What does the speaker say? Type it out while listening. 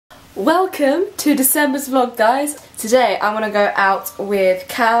Welcome to December's vlog, guys. Today I'm going to go out with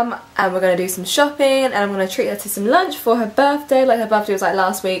Cam and we're going to do some shopping and I'm going to treat her to some lunch for her birthday. Like, her birthday was like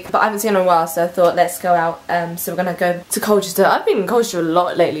last week, but I haven't seen her in a while, so I thought let's go out. So we're going to go to Colchester. I've been in Colchester a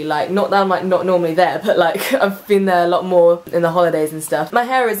lot lately, like not that I'm like not normally there, but like I've been there a lot more in the holidays and stuff. My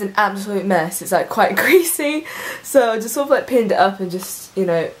hair is an absolute mess. It's like quite greasy, so I just sort of like pinned it up and just, you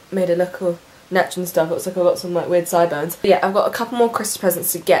know, made it look all natural and stuff. It looks like I've got some like weird sideburns. But yeah, I've got a couple more Christmas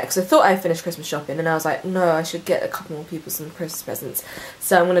presents to get because I thought I finished Christmas shopping and I was like, no, I should get a couple more people some Christmas presents.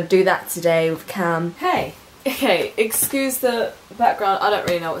 So I'm going to do that today with Cam. Hey! Okay, excuse the background, I don't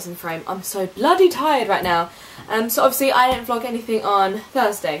really know what's in frame. I'm so bloody tired right now. So obviously I didn't vlog anything on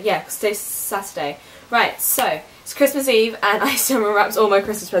Thursday. Yeah, because today's Saturday. Right, so it's Christmas Eve and I still haven't wrapped all my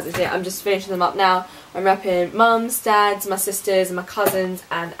Christmas presents yet. I'm just finishing them up now. I'm wrapping Mum's, Dad's, my sister's, and my cousin's,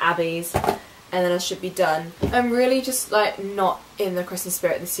 and Abby's. And then I should be done. I'm really just like not in the Christmas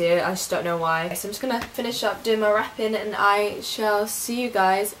spirit this year. I just don't know why. So I'm just gonna finish up doing my wrapping and I shall see you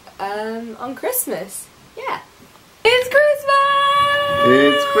guys on Christmas. Yeah. It's Christmas!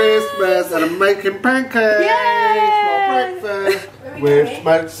 It's Christmas and I'm making pancakes for breakfast with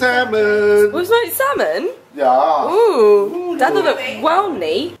smoked salmon. With smoked salmon? Yeah. Ooh, that does look well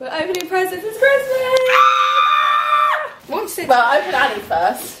neat. We're opening presents. It's Christmas! Well, open Annie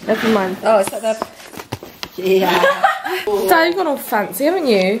first. Open mine. Oh, it's like that. Yeah. Dad, you've gone all fancy, haven't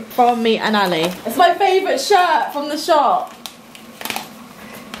you? From me and Ali. It's my favourite shirt from the shop.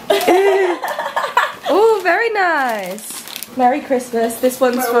 Oh, very nice. Merry Christmas. This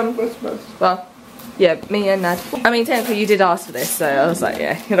one's from... Christmas. Well, yeah, me and Nad. I mean, technically you did ask for this, so I was like,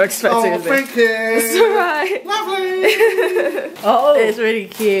 yeah, you're not expecting it. Thank you. It's alright. Lovely. Oh, it's really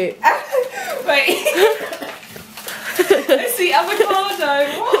cute. Wait. It's the avocado.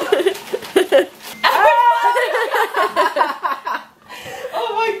 What? Oh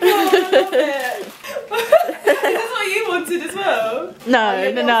my god, I love it. Is this what you wanted as well? No,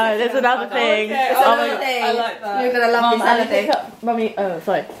 there's another thing. Okay. Oh, Another thing. I like that. You're gonna love this other thing. Mummy,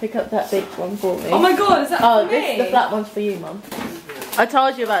 pick up that big one for me. Oh my god, is that for me? The flat one's for you, Mum. I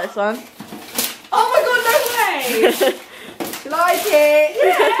told you about this one. Oh my god, no way! Like it?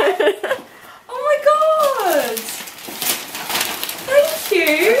 Yeah. Oh my god! Thank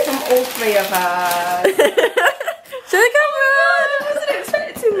you! From all three of us. Show the camera! I wasn't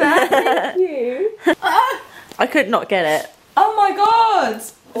expecting that. Thank you. I could not get it. Oh my god!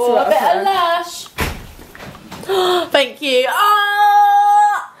 Oh, a bit of lush. Thank you.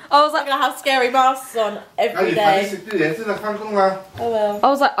 Oh! I was like, I'm gonna have scary masks on every day. Oh well. I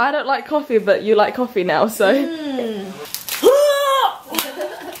was like, I don't like coffee, but you like coffee now, so.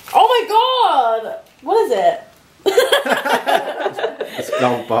 Oh my god! What is it? It's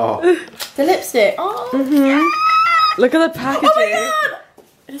gold bar. The lipstick. Oh. Look at the packaging. Oh my god!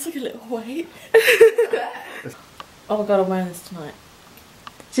 It looks like a little weight. Oh my god, I'm wearing this tonight.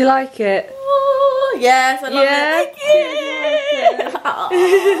 Do you like it? Oh, yes, I love it.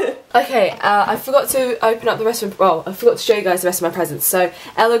 Thank you. Okay, I forgot to open up the rest of, well, I forgot to show you guys the rest of my presents. So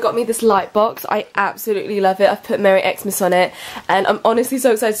Ella got me this light box. I absolutely love it. I've put Merry Xmas on it and I'm honestly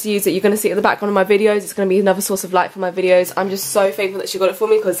so excited to use it. You're going to see it in the background of my videos. It's going to be another source of light for my videos. I'm just so thankful that she got it for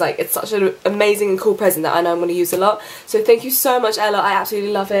me because like it's such an amazing and cool present that I know I'm going to use a lot. So thank you so much, Ella. I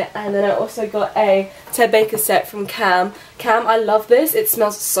absolutely love it. And then I also got a Ted Baker set from Cam. Cam, I love this. It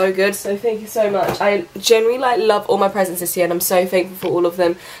smells so good. So thank you so much. I generally like love all my presents this year and I'm so thankful for all of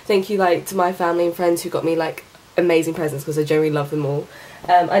them. Thank you like to my family and friends who got me like amazing presents because I generally love them all.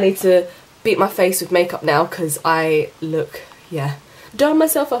 I need to beat my face with makeup now because I look, yeah, done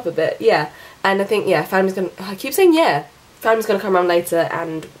myself up a bit, yeah. And I think, yeah, family's gonna, I keep saying yeah, family's gonna come around later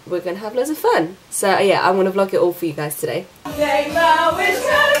and we're gonna have loads of fun. So yeah, I'm gonna vlog it all for you guys today.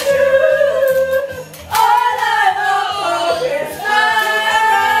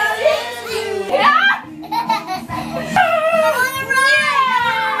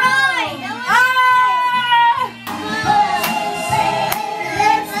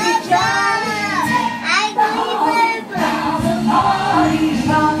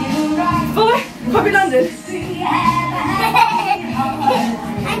 Puppy London.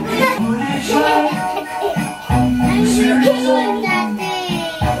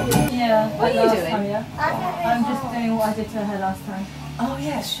 Yeah. What are you doing? I'm just doing what I did to her last time. Oh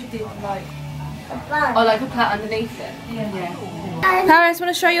yes, she did like. Oh, like a plait underneath it. Yeah. Paris,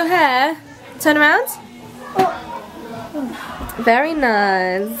 want to show your hair? Turn around. Very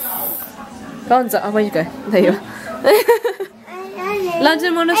nice. Go on, oh, where you go? There you are.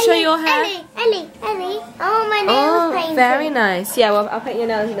 London, want to show your hair? Ellie. Oh, my nails painted. Very nice. Yeah, well, I'll paint your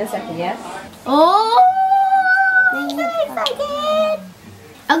nails in a second, yeah? Oh, I'm so excited.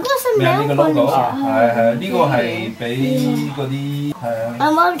 I've got some 咩啊？呢 milk 個 on logo it. 啊，係係，呢個係俾嗰啲係啊。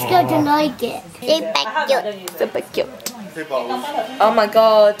 My mom's going to like it. Super cute. Two bottles. Oh my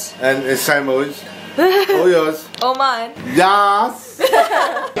god. And it's sandwich. All yours. All mine. Yes.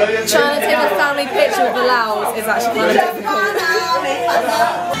 Trying to take a family picture with the Laos is actually kind of difficult.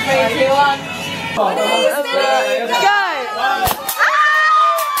 3, 2, 1. Go!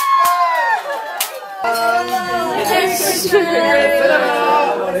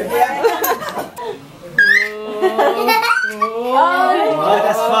 Oh,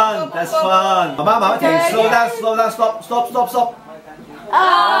 that's fun. That's fun. Mama, okay, slow down, stop.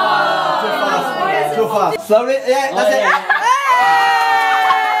 Ah, too fast. Slowly, yeah, that's it.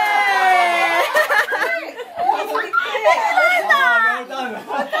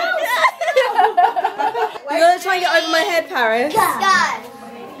 You gotta try and get over my head, Paris. Go.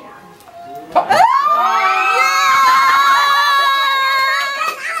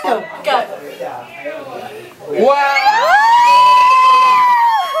 Wow.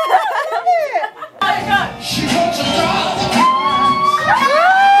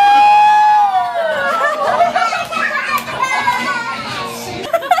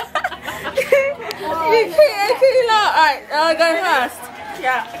 Alright, I'll go first.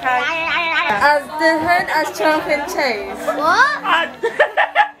 Yeah, okay. As different as chalk and cheese. What?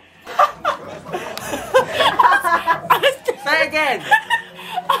 Say again.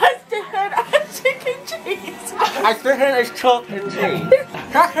 As different as chicken cheese. As different as chalk and cheese.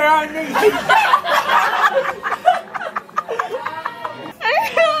 That's what I need.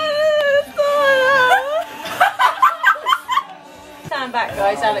 Stand back,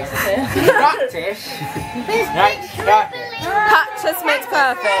 guys. Alex is here. Practice. Practice makes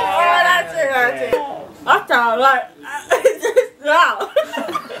perfect. Oh, that's it. After, like, now.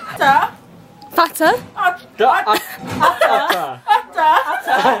 After. Fatter?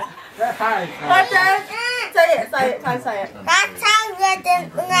 Say it. Try and say it. That's how good the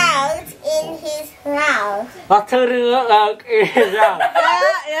mouth in his mouth. Butter wouldn't melt in his mouth.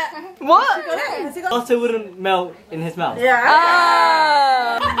 Yeah. What? Butter wouldn't melt in his mouth. Yeah.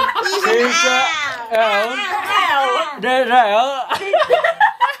 Oh. Giselle.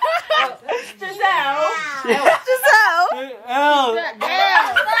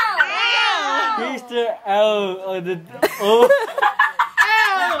 He's the L or the O.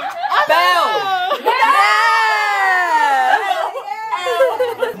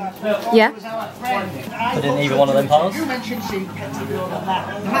 Yeah. Put in either one of them piles.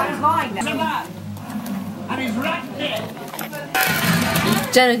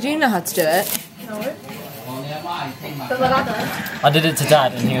 Jenna, do you know how to do it? I did it to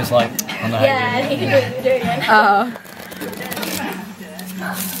Dad and he was like, I know how you do it. Oh.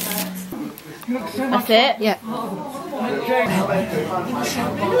 That's it. Yeah.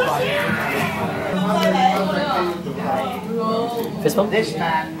 Fist bump.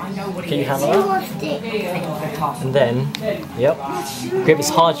 Can you handle that? And then, yep. Grip as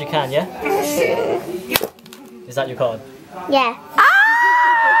hard as you can, yeah? Is that your card? Yeah.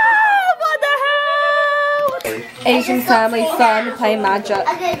 Asian family fun playing magic.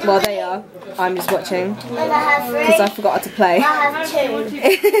 Well, they are. I'm just watching And I have because I 3. forgot how to play. I have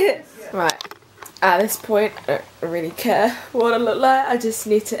 2. Right. At this point, I don't really care what I look like. I just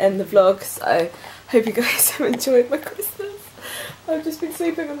need to end the vlog. So, hope you guys have enjoyed my Christmas. I've just been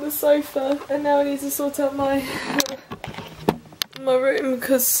sleeping on the sofa, and now I need to sort out my room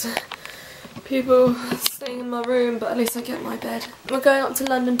because people are staying in my room. But at least I get my bed. We're going up to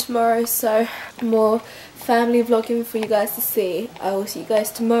London tomorrow, so more family vlogging for you guys to see. I will see you guys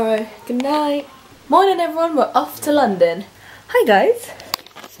tomorrow. Good night. Morning, everyone. We're off to London. Hi, guys.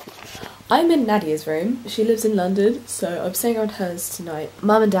 I'm in Nadia's room. She lives in London, so I'm staying around hers tonight.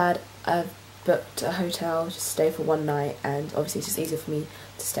 Mum and Dad have booked a hotel just to stay for one night, and obviously it's just easier for me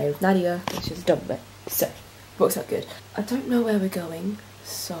to stay with Nadia, which is a double bed. So, it works out good. I don't know where we're going,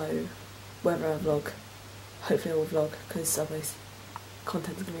 so whether I vlog, hopefully I will vlog, because otherwise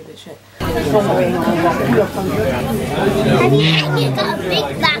content is going to be a bit shit. Have you got a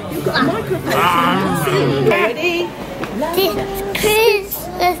big back? Ready? This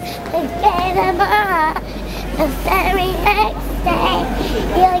Christmas, again, the very next day,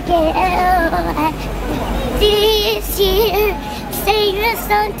 you'll get away. This year, sing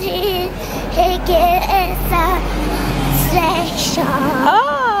something, it gets a special.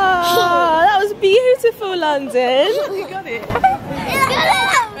 Oh, that was beautiful, London. You got it.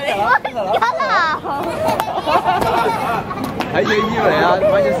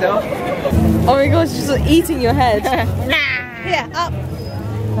 Oh my gosh, she's just eating your head. Yeah, up.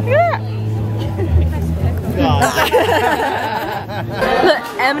 Look,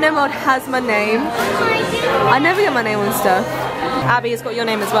 Eminem World has my name. I never get my name on stuff. Abby has got your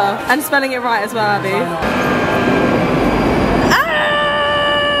name as well. And spelling it right as well, Abby.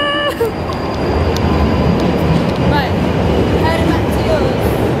 Right, head back to yours.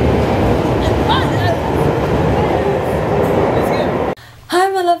 Hi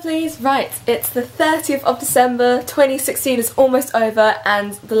my lovelies, right, it's the 30th of December, 2016 is almost over,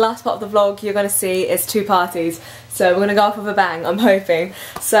 and the last part of the vlog you're going to see is 2 parties. So we're going to go off with a bang, I'm hoping.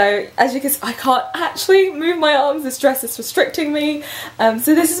 So as you can see, I can't actually move my arms, this dress is restricting me.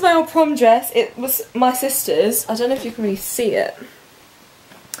 So this is my old prom dress, it was my sister's. I don't know if you can really see it.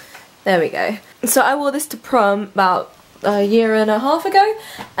 There we go. So I wore this to prom about a year and a half ago.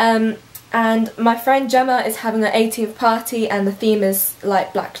 And my friend Gemma is having her 18th party, and the theme is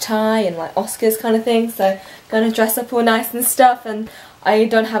like black tie and like Oscars kind of thing, so gonna dress up all nice and stuff, and I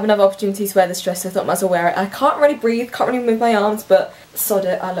don't have another opportunity to wear this dress, so I thought I might as well wear it. I can't really breathe, can't really move my arms, but sod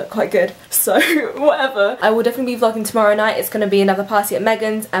it, I look quite good, so whatever. I will definitely be vlogging tomorrow night. It's gonna be another party at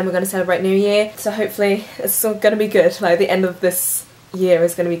Megan's and we're gonna celebrate New Year, so hopefully it's all gonna be good. Like the end of this year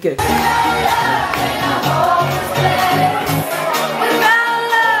is gonna be good.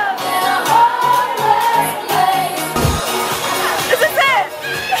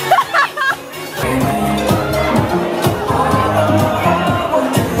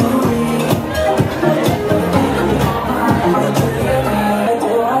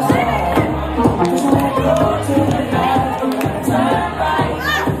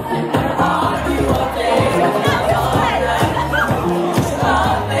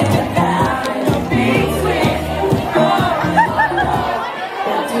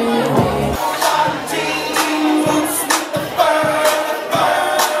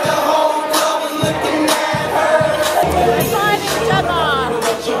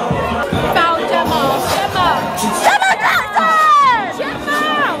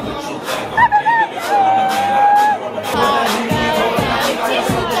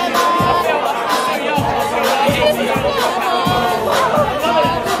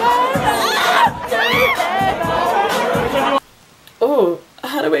 Oh, I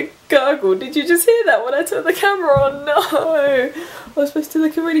had a big gurgle. Did you just hear that when I turned the camera on? No! I was supposed to do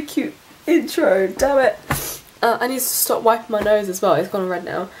like a really cute intro. Damn it. I need to stop wiping my nose as well. It's gone red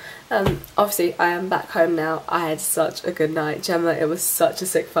now. Obviously, I am back home now. I had such a good night. Gemma, it was such a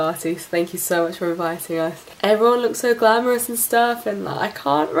sick party. So thank you so much for inviting us. Everyone looks so glamorous and stuff, and like, I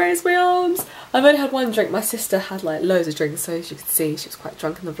can't raise my arms. I've only had one drink. My sister had like loads of drinks, so as you can see, she was quite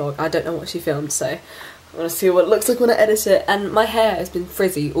drunk in the vlog. I don't know what she filmed, so I want to see what it looks like when I edit it. And my hair has been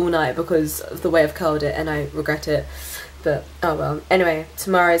frizzy all night because of the way I've curled it, and I regret it. But oh well. Anyway,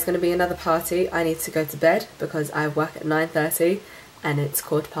 tomorrow is going to be another party. I need to go to bed because I work at 9:30 and it's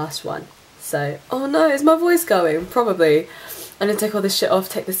 1:15. So, oh no, is my voice going? Probably. I need to take all this shit off,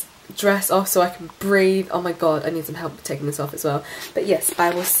 take this dress off so I can breathe. Oh my god, I need some help taking this off as well. But yes, I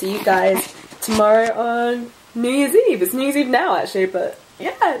will see you guys tomorrow on New Year's Eve. It's New Year's Eve now actually, but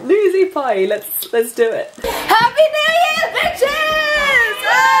yeah, New Year's Eve party. Let's do it. Happy New Year, bitches!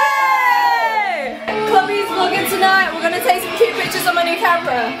 Hey! Chloe's vlogging tonight. We're gonna take some cute pictures on my new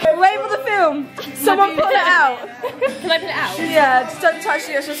camera. Wait for the film. Someone pull it out. Can I put it out? Yeah, just don't touch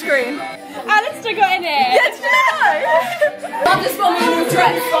the actual screen. Alistair got in it. Yes, you know. Love this one, my new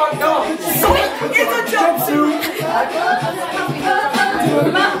dress. Sweet is a jumpsuit.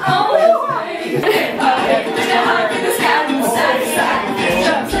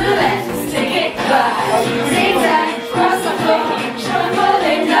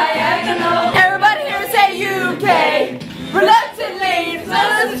 Everybody here say UK. Reluctantly,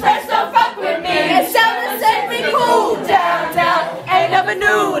 fellas fresh don't fuck with me. And someone said me cool down, down. Ain't nothing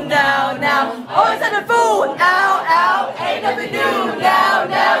new now, now. Always on the fool, ow, ow. Ain't nothing new now,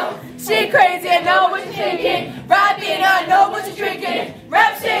 now. She crazy, I know what you're thinking. Ride being, I know what you're drinking.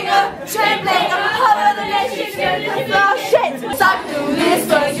 Rap singer, chain bling, I'm a holler than that shit. Oh shit. So I can do this,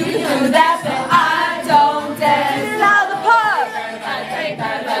 but you can do that, but I don't dance. Now the pub. I take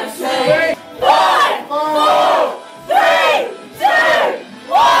that last way. 1, 4, 3, 2,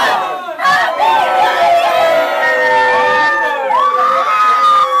 1. Happy New Year!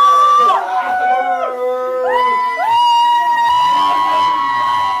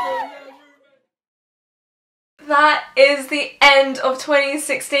 That is the end of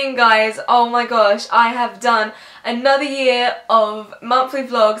 2016, guys. Oh my gosh, I have done another year of monthly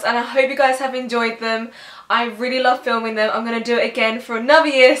vlogs and I hope you guys have enjoyed them. I really love filming them. I'm going to do it again for another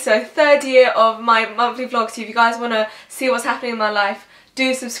year, so 3rd year of my monthly vlogs. So if you guys want to see what's happening in my life,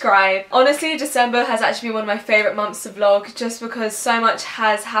 do subscribe. Honestly, December has actually been one of my favourite months to vlog just because so much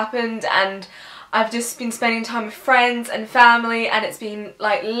has happened and I've just been spending time with friends and family, and it's been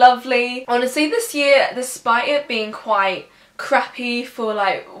like lovely. Honestly, this year, despite it being quite crappy for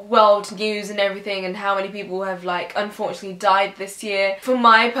like world news and everything, and how many people have like unfortunately died this year, for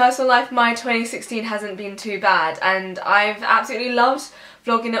my personal life, my 2016 hasn't been too bad, and I've absolutely loved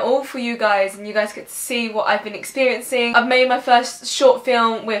vlogging it all for you guys, and you guys get to see what I've been experiencing. I've made my first short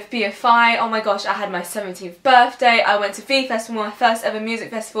film with BFI. Oh my gosh, I had my 17th birthday. I went to V Festival, my first ever music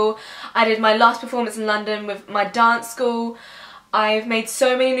festival. I did my last performance in London with my dance school. I've made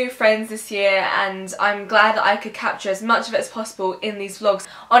so many new friends this year, and I'm glad that I could capture as much of it as possible in these vlogs.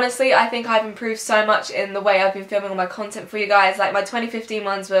 Honestly, I think I've improved so much in the way I've been filming all my content for you guys. Like my 2015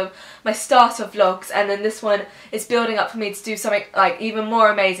 ones were my starter vlogs, and then this one is building up for me to do something like even more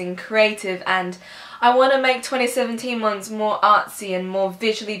amazing, creative, and I want to make 2017 ones more artsy and more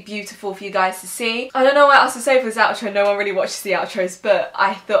visually beautiful for you guys to see. I don't know what else to say for this outro, no one really watches the outros, but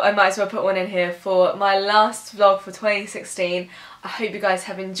I thought I might as well put one in here for my last vlog for 2016. I hope you guys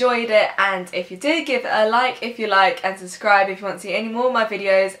have enjoyed it, and if you did, give it a like if you like, and subscribe if you want to see any more of my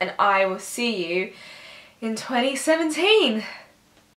videos, and I will see you in 2017.